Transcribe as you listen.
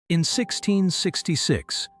In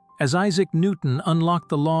 1666, as Isaac Newton unlocked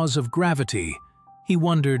the laws of gravity, he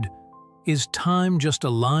wondered, is time just a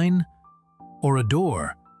line or a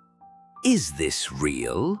door? Is this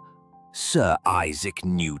real, Sir Isaac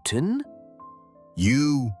Newton?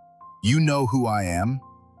 You know who I am?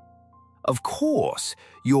 Of course,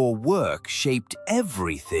 your work shaped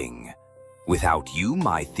everything. Without you,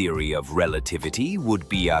 my theory of relativity would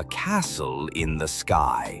be a castle in the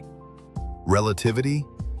sky. Relativity?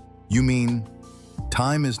 You mean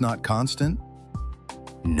time is not constant?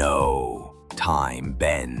 No, time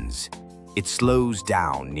bends. It slows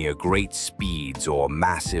down near great speeds or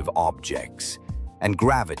massive objects. And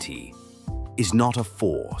gravity is not a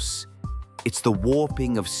force. It's the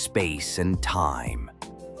warping of space and time.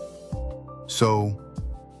 So,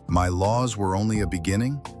 my laws were only a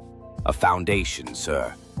beginning? A foundation,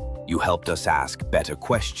 sir. You helped us ask better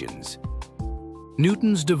questions.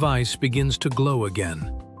 Newton's device begins to glow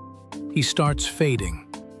again. He starts fading.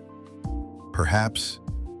 Perhaps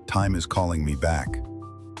time is calling me back.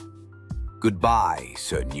 Goodbye,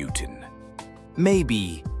 Sir Newton.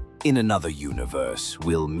 Maybe in another universe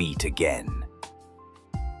we'll meet again.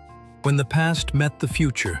 When the past met the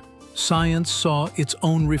future, science saw its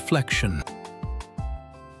own reflection.